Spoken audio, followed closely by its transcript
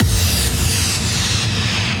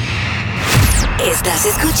Estás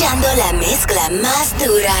escuchando la mezcla más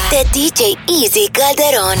dura de DJ EASY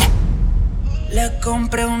Calderón. Le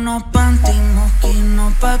compré unos panty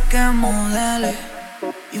moquinos pa' que modele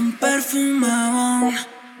y un perfume bon.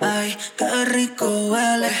 Ay, qué rico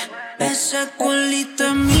huele. Ese culito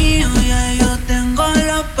es mío, ya yo tengo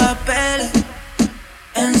los papeles.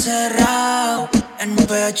 Encerrado en un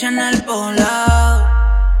pecho en el poblado.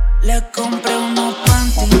 Le compré unos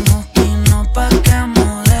panty moquinos pa' que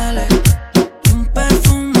modele y un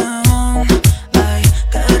perfume bon. Ay,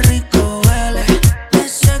 qué rico huele.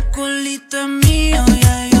 Ese culito es mío,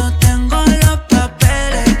 ya yo tengo los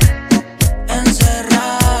papeles.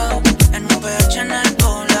 Encerrado en un pecho en el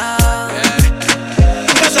poblado.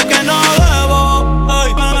 Yo sé que no debo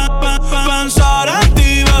pensar en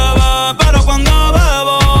ti, bebé, pero cuando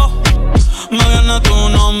bebo me viene tu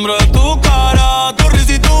nombre, tu cara, tu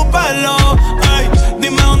risa y tu pelo. Ey,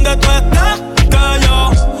 dime dónde tú estás, que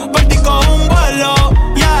yo partí con un vuelo.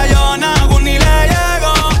 Ya yo nago ni le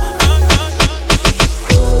llego.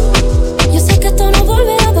 Yo sé que esto no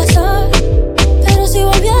volverá a pasar, pero si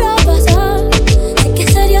volviera a pasar, sé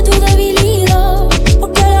que sería tu debilidad.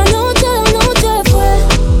 Porque la noche fue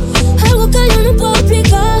algo que yo no puedo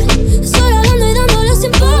explicar. Estoy hablando y dándole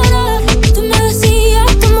sin parar. Tú me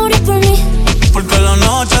decías que morías por mí. Porque la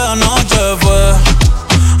noche fue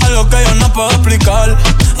algo que yo no puedo explicar.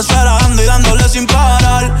 Estar dando y dándole sin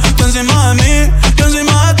parar. Tú encima de mí, yo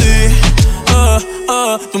encima de ti.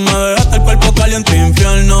 Tú me dejaste el cuerpo caliente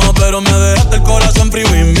infierno, pero me dejaste el corazón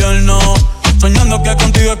frío invierno. Soñando que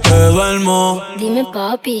contigo es que duermo. Dime,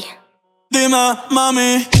 papi. Dime,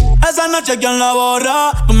 mami, esa noche ¿quién la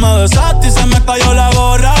borra? Tú me besaste y se me cayó la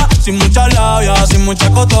gorra. Sin mucha labia, sin mucha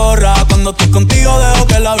cotorra. Cuando estoy contigo dejo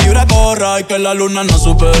que la vibra corra y que la luna no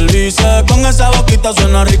supervise. Con esa boquita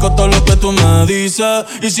suena rico todo lo que tú me dices.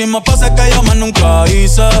 Hicimos pases que yo más nunca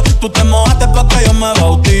hice. Tú te mojaste pa' que yo me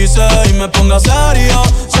bautice y me ponga serio,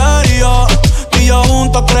 serio. Tú y yo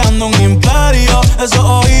juntos creando un imperio. Esos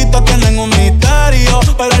ojitos tienen un misterio,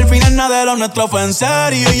 pero al final nada de lo nuestro fue en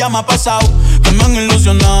serio. Y ya me ha pasado que me han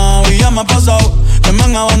ilusionado, y ya me ha pasado que me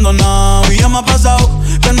han abandonado, y ya me ha pasado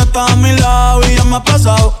que no estás a mi lado, y ya me ha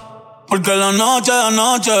pasado. Porque la noche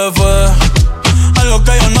fue algo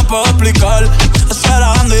que yo no puedo explicar.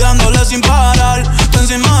 Esperando y dándole sin parar. Tú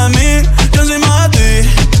encima de mí, yo encima de ti.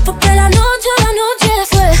 Porque la noche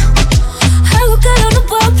fue algo que yo no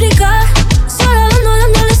puedo explicar. Solo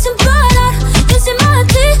dándole sin parar. Yo encima de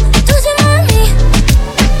ti, tú encima de mí.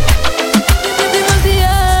 Dime si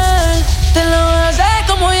él te lo hace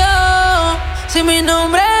como yo. Si mi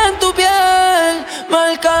nombre en tu piel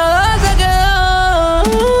marcada se quedó.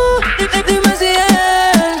 Dime si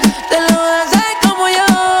él te lo hace como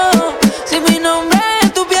yo. Si mi nombre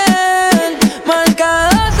en tu piel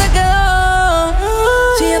marcada se quedó.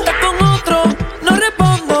 Si estás con otro, no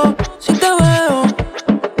respondo. Si te veo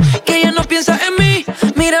que ya no piensas en mí,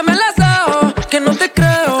 mírame a los ojos, que no te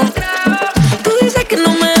creo. Tú dices que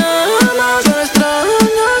no me amas, solo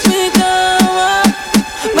extrañas mi cama.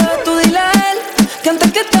 Pero tú dile a él que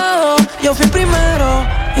antes que todo yo fui primero,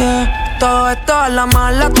 yeah. Todo esto a la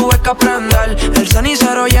mala tuve que aprender. El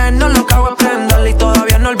cenicero lleno lo cago a prender. Y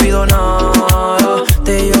todavía no olvido nada.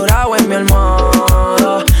 Te lloraba en mi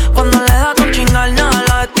almohada. Cuando le da con chingar nada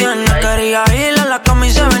la detiene. Quería ir a la cama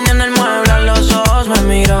y se venía en el mueble. A los ojos me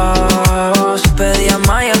mirabas, pedía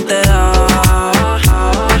más y él te daba.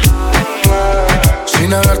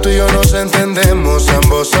 Sin hablar tú y yo nos entendemos,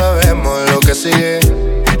 ambos sabemos lo que sigue.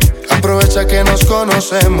 Aprovecha que nos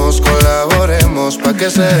conocemos, colaboremos pa' que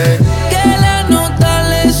se dé. Que la nota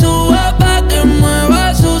le suba pa' que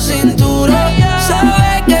mueva su cintura.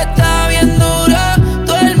 Sabe que está bien dura,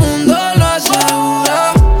 todo el mundo lo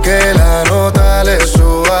asegura. Que la nota le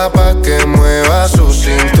suba pa' que mueva su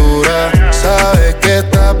cintura. Sabe que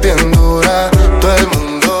está bien dura, todo el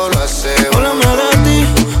mundo lo asegura. Háblame de ti,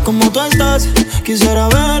 cómo tú estás, quisiera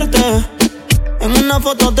verte. En una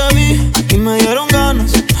foto te vi y me dieron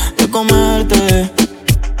ganas de comerte.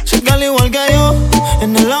 Sé que al igual que yo,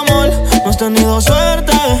 en el amor no has tenido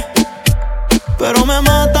suerte, pero me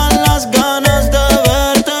matan las ganas de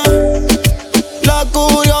verte. La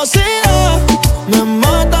curiosidad me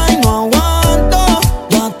mata y no aguanto.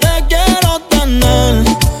 Ya te quiero tener,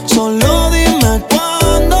 solo dime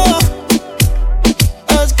cuándo.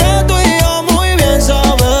 Es que tú y yo muy bien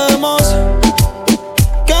sabemos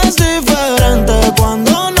que es diferente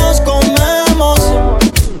cuando nos comemos.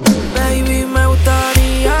 Baby, me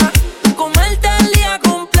gustaría comerte el día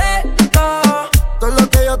completo. Todo lo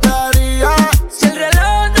que yo te haría. Si el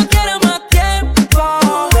reloj no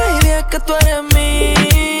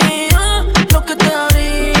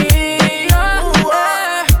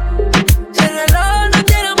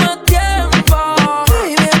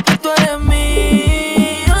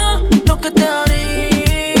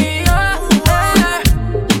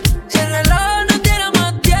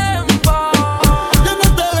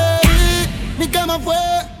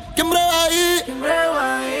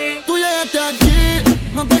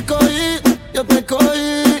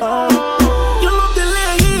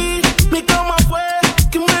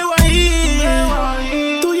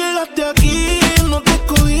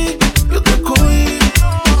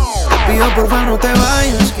no te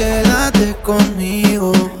vayas, quédate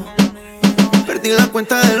conmigo. Perdí la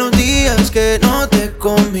cuenta de los días que no te he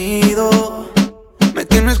comido. Me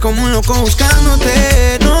tienes como un loco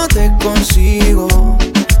buscándote, no te consigo.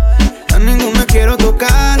 A ninguna quiero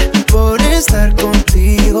tocar por estar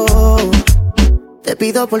contigo. Te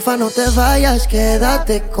pido porfa no te vayas,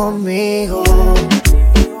 quédate conmigo.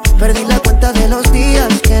 Perdí la cuenta de los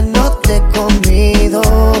días que no te he comido.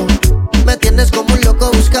 Me tienes como un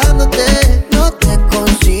loco buscándote, no te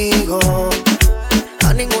consigo.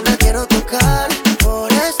 A ninguna quiero tocar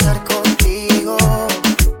por estar contigo.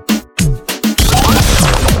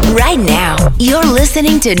 Right now, you're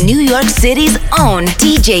listening to New York City's own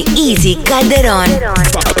DJ EASY Calderon.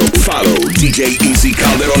 Follow DJ EASY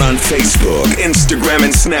Calderon on Facebook, Instagram,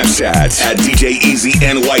 and Snapchat at DJ EASY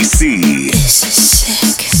NYC. This is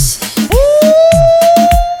sick.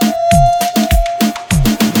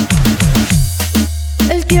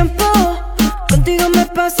 El tiempo contigo me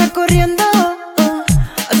pasa corriendo.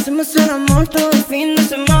 Hacemos el amor todo el fin de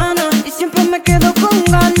semana y siempre me quedo con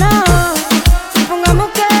ganas. Supongamos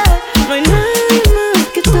que no hay nadie más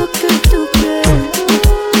que toque tu piel,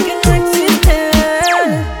 que no existe.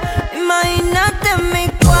 Imagínate en mi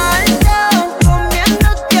cuarto,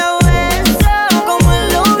 comiéndote a besos, como en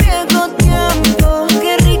los viejos tiempos.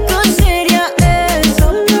 Qué rico sería eso.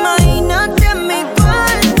 Imagínate en mi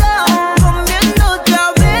cuarto, comiéndote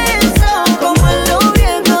a besos, como en los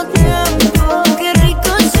viejos tiempos. Qué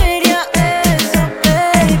rico sería eso,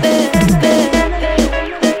 baby.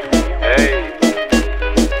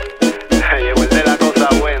 Llegó el de la cosa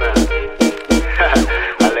buena.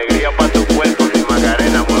 Alegría pa' tu cuerpo, sin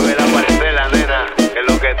Macarena. Mueve la parcela, nena, que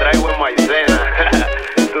lo que traigo es maicena.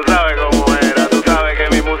 Tú sabes cómo era, tú sabes que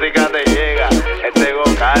mi música te llega. Este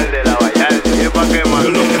vocal de la Vallarta, y es pa' que más.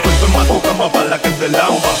 Yo lo que suelto es más tu cama pa' la que se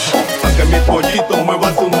lamba. Pa' que mis pollitos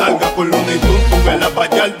muevan su nalga con Looney Tunes. Que la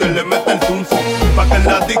Vallarta le mete el zum zum. Pa' que en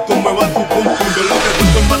la disco mueva su pum pum. Yo lo que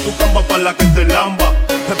suelto es más tu cama pa' la que se lamba.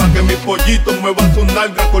 Pa' que mis pollitos muevan su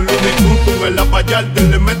nalga con Looney Tunes. Que la Vallarta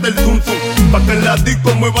le mete el zum zum. Pa' que en la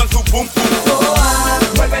disco muevan su pum pum.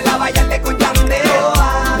 Vuelve la Vallarta con Yandel.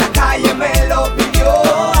 La calle me lo pidió.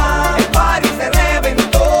 El party se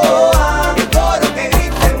reventó. El coro que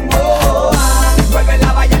griten wow. Vuelve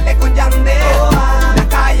la Vallarta con Yandel. La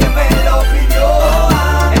calle me lo pidió.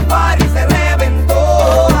 El party se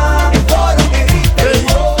reventó. El coro que griten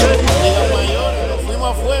wow. Nos fuimos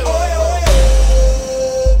a fuego.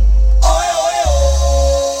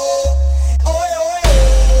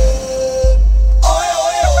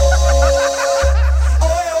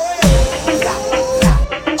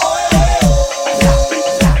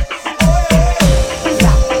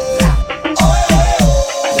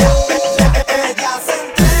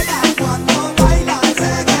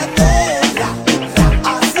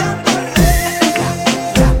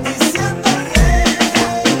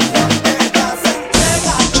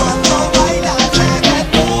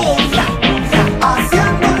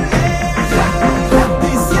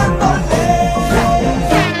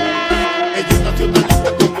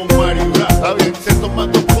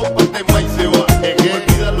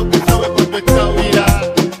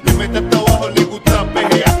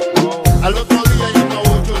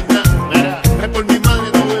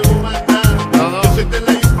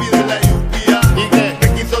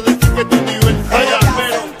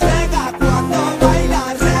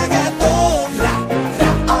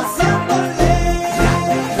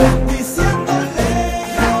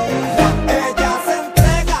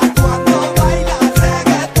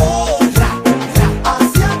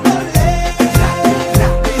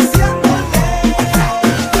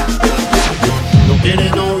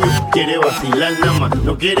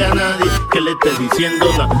 No quiere a nadie que le esté diciendo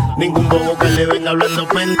nada. Ningún bobo que le venga hablando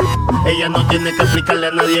pende. Ella no tiene que explicarle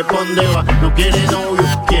a nadie por dónde va. No quiere novio,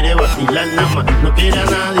 quiere vacilar nada más. No quiere a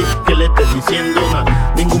nadie que le esté diciendo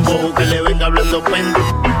nada. Ningún bobo que le venga hablando pende.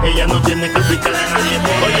 Ella no tiene que explicarle a nadie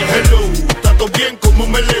por dónde va. Oye, hello, está todo bien, como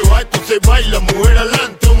me le va. Esto se baila, mujer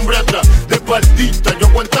adelante, hombre atrás. De partita, yo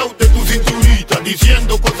aguantado de tu cinturita,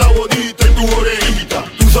 diciendo cosas bonitas en tu orejita.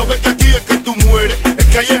 Tú sabes que aquí es que tú mueres, es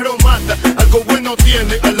que ayer mata. Algo bueno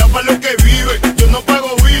tiene, alaba lo que vive. Yo no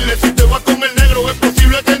pago biles, si te vas con el negro es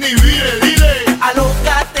posible que ni vire. Dile,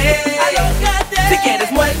 alócate, si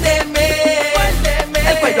quieres muérdeme,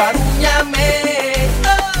 el cuello arrúñame.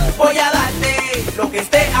 Voy a darte lo que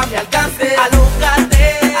esté a mi alcance.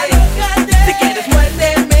 Alócate, si quieres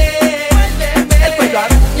muérdeme, el cuello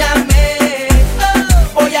arrúñame.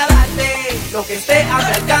 Voy a darte lo que esté a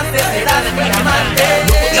mi alcance. Será de mi amante.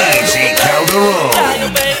 EASY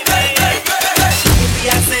CALDERON.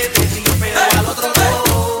 Pero al otro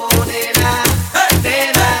no, nena,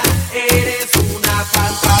 eres un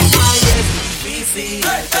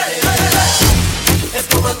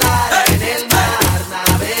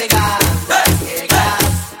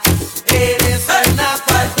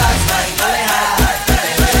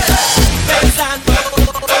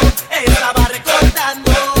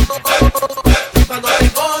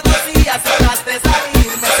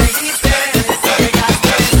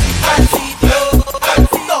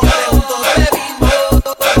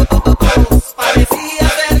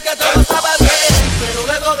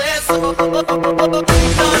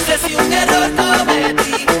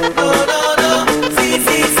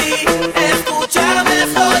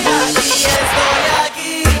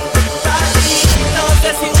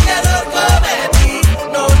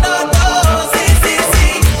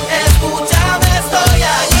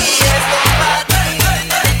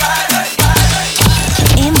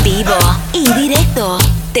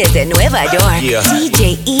vivo desde Nueva York. Yeah.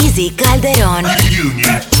 DJ Easy Calderon.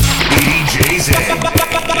 Union DJs.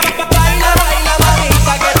 Baila, baila,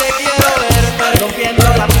 mamita, que te quiero ver rompiendo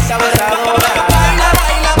la pista voladora. Baila,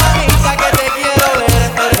 baila, mamita, que te quiero ver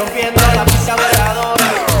rompiendo la pista voladora.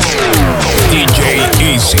 DJ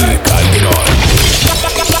Easy Calderon.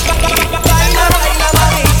 Baila, baila,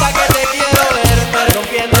 mamita, que te quiero ver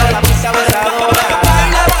rompiendo la pista voladora.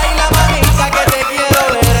 Baila, baila, mamita, que te quiero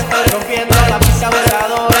ver rompiendo la pista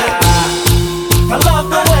voladora. I love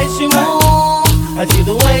the way she moves, I see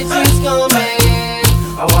the way she's coming.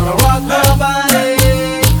 I wanna rock her body,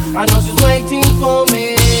 I know she's waiting for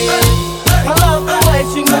me. I love the way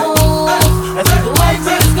she moves, I see the way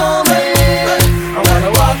she's coming. I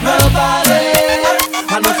wanna rock her body,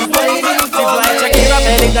 I know she's waiting for me. She's like Shakira,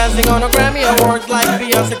 belly dancing on a Grammy Awards, like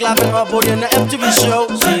Beyonce clapping her booty in the MTV show.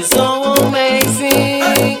 She's so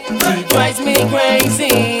amazing, she drives me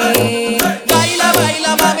crazy. Baila,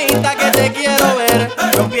 baila, mamita, que te quiero ver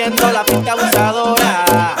rompiendo la pista abusadora.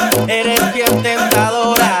 Eres bien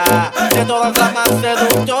tentadora, de todas las más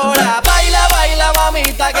seductora. Baila, baila,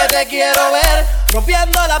 mamita, que te quiero ver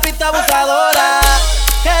rompiendo la pista abusadora.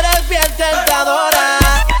 Eres bien tentadora,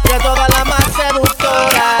 de todas las más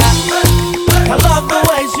seductora. I love the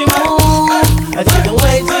way she moves, I see the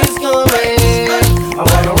way she's coming. I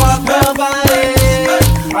wanna rock her body,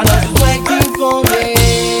 I know she's waiting for me.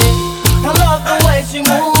 I love the way she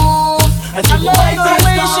moves, I see the way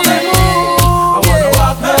she's coming. I wanna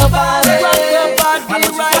rock her body, I know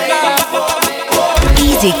she's waiting for me.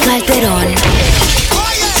 Easy Calderon.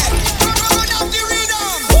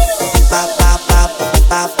 Pop, pop, pop,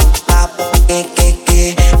 pop, pop, pop,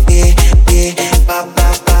 pop,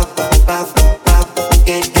 pop, pop,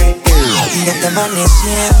 ya está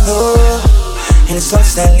amaneciendo, el sol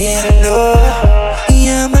saliendo y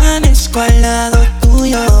amanezco al lado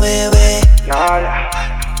tuyo, bebé.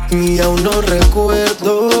 Y aún no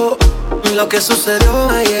recuerdo lo que sucedió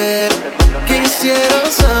ayer. Quisiera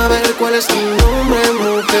saber cuál es tu nombre,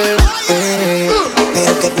 mujer.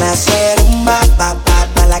 Pero qué clase rumba, pa, pa,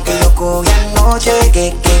 pa, la que yo cogí anoche.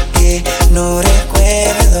 Que no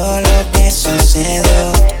recuerdo lo que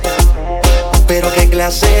sucedió. Pero qué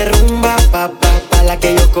clase rumba, pa, pa, pa, la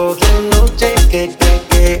que yo cogí anoche.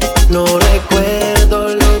 Que no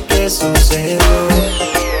recuerdo lo que sucedió.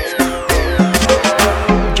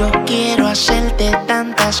 Yo quiero hacerte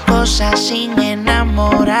tantas cosas sin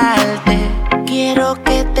enamorarte. Quiero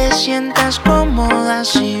que te sientas cómoda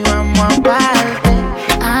si vamos aparte.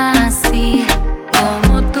 Así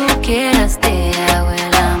como tú quieras te hago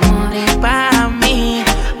el amor. Y para mí,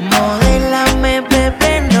 modélame,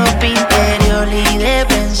 bebé, ropa interior y de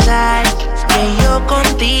pensar que yo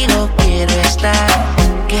contigo quiero estar.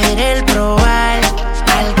 Querer probar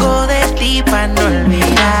algo de ti para no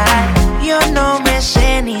olvidar. Yo no me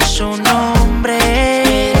sé ni su nombre,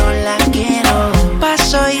 pero la quiero.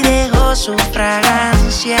 Paso y dejo su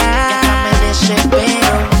fragancia, ya me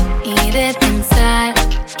desespero. Y de pensar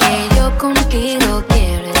que yo contigo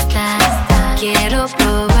quiero estar. Quiero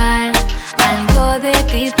probar algo de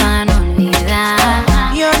ti para no olvidar.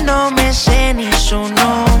 Yo no me sé ni su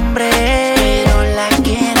nombre, pero la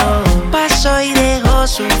quiero. Paso y dejo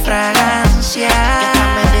su fragancia, ya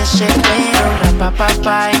me desespero.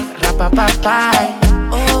 Rapapapay, rapapapay,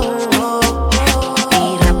 oh, oh, oh.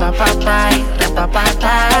 Y rapapapay,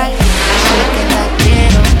 rapapapay. Así que la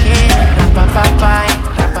quiero, rapapapay,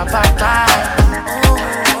 rapapapay, oh, oh, oh.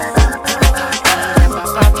 Y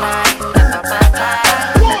rapapapay, rapapapay.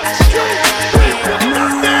 Así que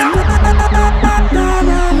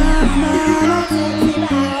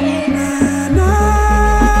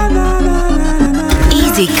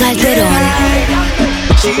Easy Calderon.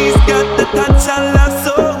 She's got the touch I love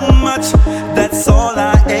so much. That's all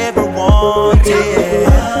I ever wanted.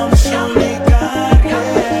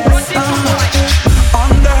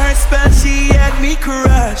 Under her spell, she had me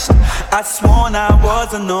crushed. I sworn I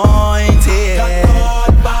was anointed. Got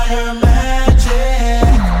caught by her magic.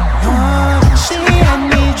 She had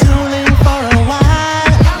me drooling for a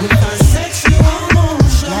while, With her sexual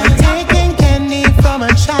motion, like taking candy from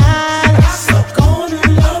a child. stuck on her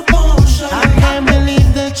love potion. I can't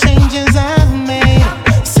believe the changes I've made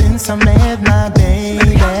since I met my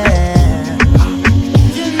baby.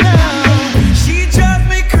 You know, She drives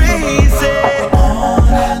me crazy.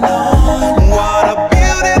 On and on. What a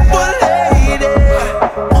beautiful lady.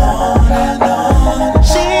 On and on.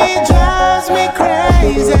 she drives me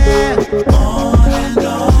crazy. On and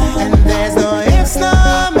on. And there's no ifs, no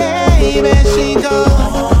maybe. She goes.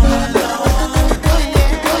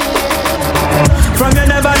 From you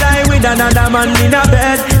never lie with another man in a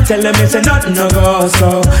bed. Tell them it's a nothing no go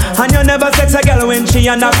so. And you never sex a girl when she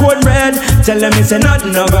on a cold red. Tell them it's a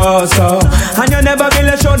nothing no go so. And you never feel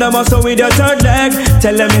a shoulder muscle with your third leg.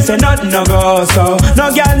 Tell them it's a nothing no go so.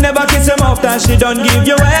 No girl never kiss him off that she don't give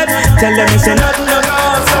you head. Tell them it's a nothing no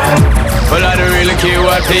go so. Well, I don't really care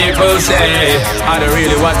what people say. I don't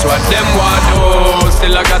really watch what them want do.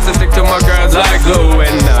 Still I got to stick to my girls like glue.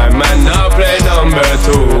 And I might not play number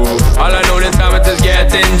 2. All I know this time is just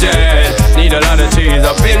getting jet. Need a lot of cheese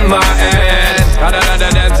up in my head. Got a lot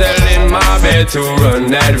of damsel in my bed to run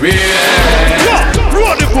that real. Yeah,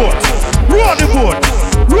 roll the boat, roll the boat,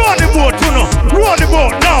 roll the boat, you know, roll the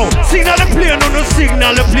boat now. Signal the plane on the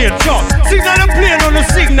signal the plane, sure. Signal the plane on the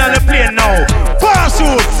signal the plane now.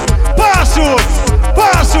 Parachute, parachute,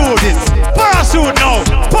 parachute, parachute now.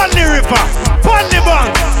 Pon the river, pon the bank,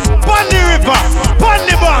 pon the river, pon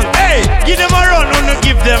the bank. Hey, give them a run, wanna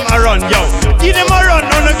give them a run, yo. Give them a run,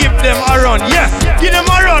 wanna give them a run, yeah. Give them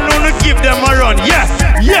a run, wanna give them a run, yeah,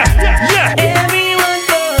 yeah, yeah. Everyone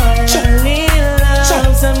falls in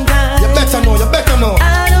love sometimes. You better know.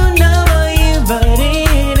 I don't know about you, but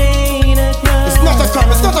it ain't a crime. It's not a crime,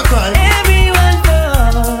 it's not a crime. Everyone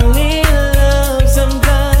falls in love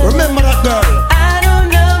sometimes. Remember that girl. I don't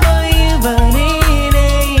know about you, but it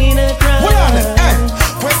ain't a crime. Hold on, hey.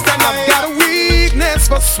 I've got a weakness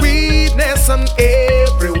for sweetness and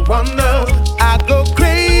everyone knows. I go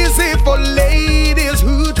crazy for ladies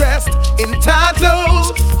who dressed in tight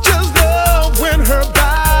clothes. Just love when her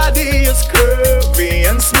body is curvy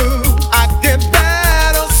and smooth. I get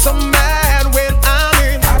bad or so mad when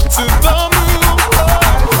I'm into the mood.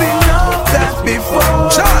 I've seen of that before,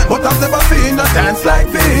 but I've never seen a dance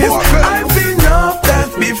like this. I've seen of that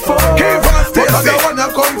before, but I don't wanna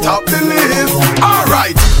come top the list.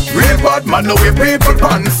 Alright, real bad man, no way people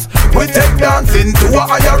pants. We take dancing to a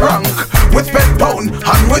higher rank. We spend pound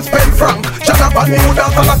and we spend franc. Jonathan New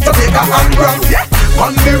dance a lot Jamaica and Grand. Yeah,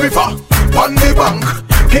 on the river, on the bank.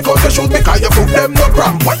 Kick out the shoes because you put them no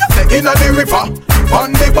cramp. What you say in the river,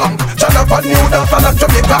 on the bank. Jonathan New dance a lot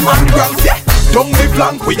Jamaica and Grand. Yeah, down the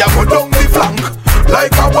flank, we a go down the flank.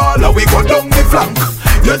 Like a baller, we go down the flank.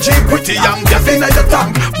 Your Jeep pretty young, just in your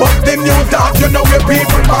tank. But the new dance, you know where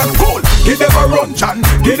people man cool. Give them a run, Chan,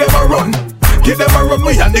 give them a run. Give them a run,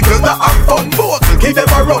 we and the girls that have fun. Both, give them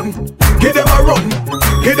a run, give them a run.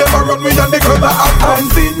 Give them a run, we and the girls that have fun.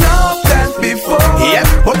 I've seen enough dance before, yeah,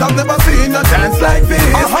 but I've never seen a dance like this.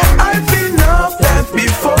 I've seen enough dance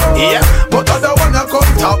before, yeah, but I don't wanna come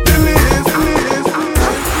top the list.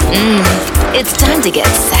 It's time to get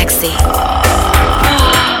sexy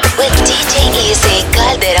with DJ EASY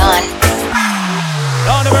CALDERON.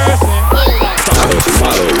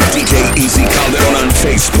 Follow DJ EASY CALDERON on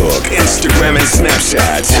Facebook, Instagram, and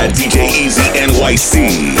Snapchat at DJ EASY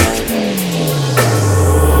NYC.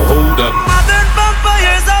 Hold up. Modern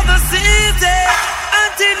vampires of the city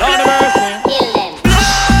until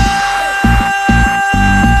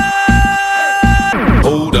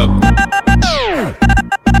Hold up.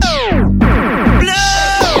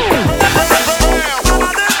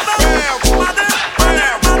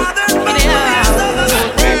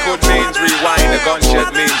 Gunshot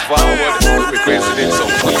means forward. We crazy in some.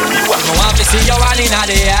 I want to see you all in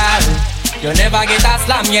the air. You never get a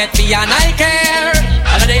slam yet, for your night care.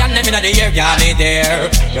 Another day and them in the air, yeah me there.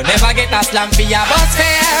 You never get a slam for your bus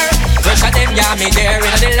fare. Rush at them, yeah me there.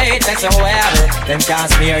 In the latest wear, them can't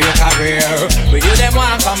smear your career. With you them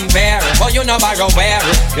want compare, but you know borrow where.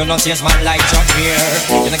 You know change man like Chuck here.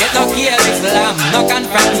 You don't get no kill Islam, no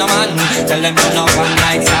confront no man. Tell them you know one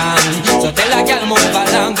night stand. So tell a girl move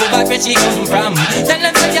along, go back where she come from. Tell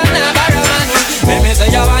them say you never a man. Maybe say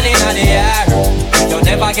you one in the air. You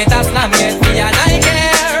never get a slam yet, for your night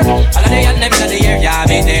care. All of the and them in the air, yeah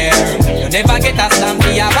me there. You never get a slam for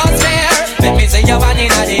your bus fare. Let me say you one in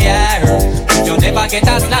the air. You never get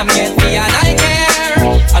a slam yet, for your night care.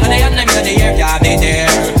 All of the and them in the air, yeah me there.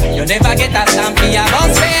 You never get a slam for your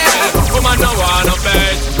bus fare. Woman no wanna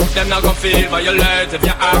bet. Them not gon' feel violate if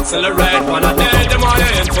you accelerate. Wanna date them while you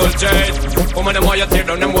infiltrate. Woman them while you tear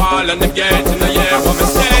down them wall and them gate in the air. For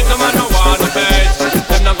mistake, no man no wanna bet.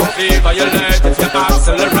 Them not gon' feel violate if you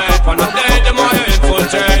accelerate. Wanna date them while you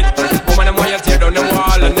infiltrate. Woman them while you tear down them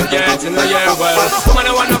wall and them gate in the air. Well, woman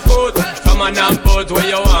I wanna put. Come on and put where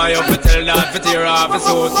you want. You fi tell that fi tear off his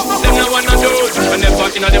suit. Them no wanna do it. When them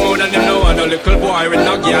fucking on the mood and them no want no little boy with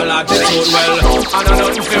no girl attitude. Well, I don't know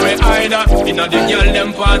if we either. You know the girl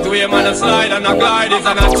them pathway man a slide and a glide. It's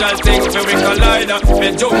a natural thing for we collide. Me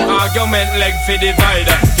jump argument leg fi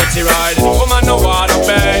divider. Get you right. Woman no wanna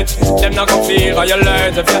bet. Them not gonna feel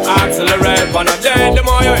violate if you accelerate. On a day, the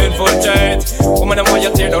more you infiltrate. Woman, the more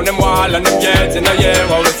you tear down them wall and them gates. In a year,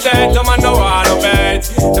 what we say, them man no want to bait.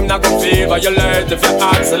 Them not gonna feel violate if you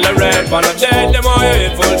accelerate. On a day, the more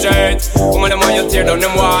you infiltrate. Woman, the more you tear down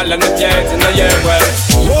them wall and them gates. In a year, well.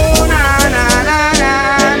 Oh, na na na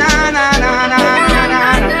na na na na na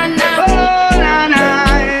na. Oh, na na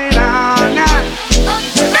na na.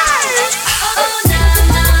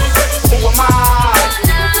 Who am I?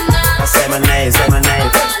 Say my name, say my name.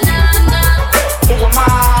 Who am I?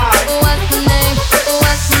 What's my name?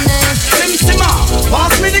 What's my name? Simma,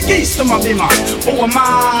 pass me the keys to my bimmer. Who am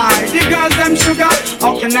I? The girls them sugar.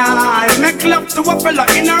 How can I make love to a fella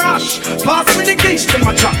in a rush? Pass me the keys to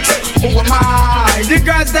my truck. Who am I? The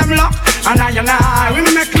girls them lock. And I, we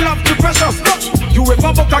make love to precious. You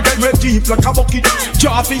ever buck a girl with deep like a bucket?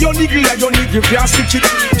 Draw for your niggle like your niggle can't stitch it.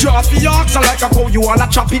 Draw for your oxen like a cow, you wanna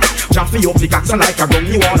chop it. Draw for your pickaxe like a gun,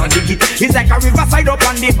 you wanna dig it. It's like a riverside up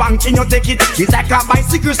on the bank and you take it. It's like a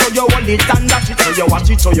bicycle so you hold it and dash it. So you watch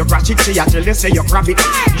it, so you crash it. She a tell you say you grab it.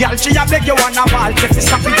 Girl, she a beg you wanna ball, take it,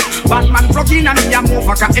 stop it. Batman plug in and me a move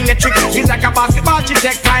like a electric. It's like a basketball, she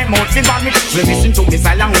take time out, she ball me. We listen to me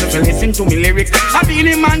silent, we listen to me lyrics. I be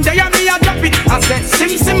the man, they and me a drop it. I said,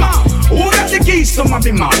 Simma, who got the keys to my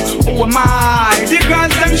bimmer? Who am I? The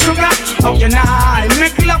girls them sugar. How can I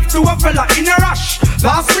make love to a fella in a rush?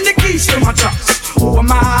 Pass me the keys to my trucks. Who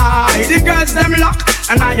am I? The girls them lock.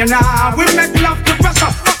 And I, we make love to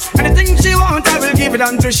pressure. Anything she want, I will give it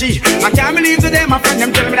unto she. I can't believe today my friend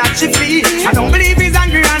them tell me that she free. I don't believe he's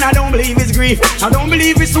angry and I don't believe he's grief. I don't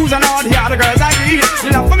believe it's Susan or the other girls I agree.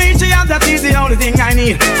 Love for me, she has, that is the only thing I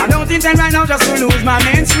need. I don't intend right now just to lose my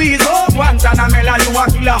main squeeze. Oh, Guantanamela, you a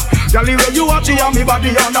killer. Girl, the way you watch it on me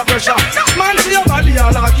body under pressure. Man, see your body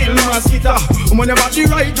all a kill mosquito. When your body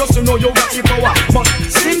right, just to know you got the power. But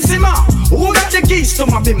Simma, who got the keys to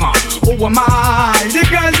my bimmer? Who am I? The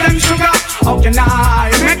girls them sugar. How can I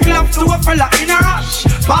make love to a fella in a rush?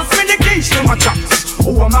 Pass me the keys to my trucks.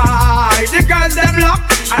 Who am I? The girls them lock.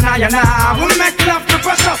 And I will make love to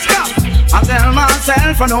precious stuff. I tell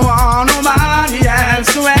myself I don't want nobody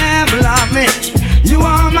else to ever love me. You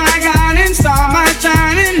are my guiding star, my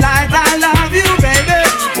shining light. I love you, baby.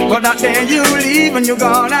 But that day you leave and you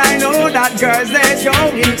gone, I know that girls they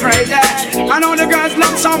going crazy. I know the girls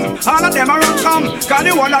love some, all of them are run come. Cause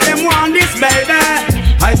the one of them want this, baby.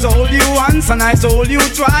 I told you once and I told you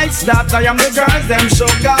twice that I am the girls them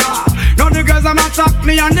sugar. Now the girls them attack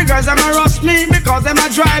me and the girls them rush me because them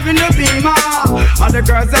are driving the beamer. And the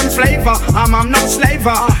girls them flavor, I'm no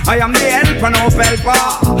slaver. I am the helper, no helper.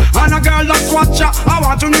 And a girl just watch her, I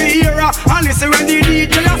want to hear her. And listen when the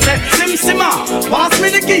DJ say, Simma, pass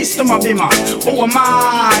me the keys to my bimmer. Who am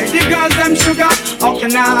I? The girls them sugar. How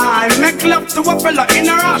can I make love to a fella in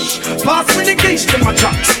a rush? Pass me the keys to my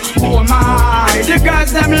trucks. Who am I? The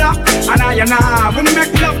girls them lock. And I we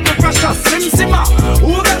make love to precious. Simma,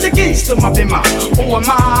 who got the keys to my bimmer? Who am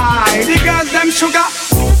I? The girls them sugar.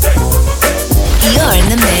 You're in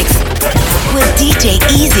the mix with DJ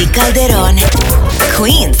EASY Calderon,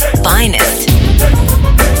 Queen's finest.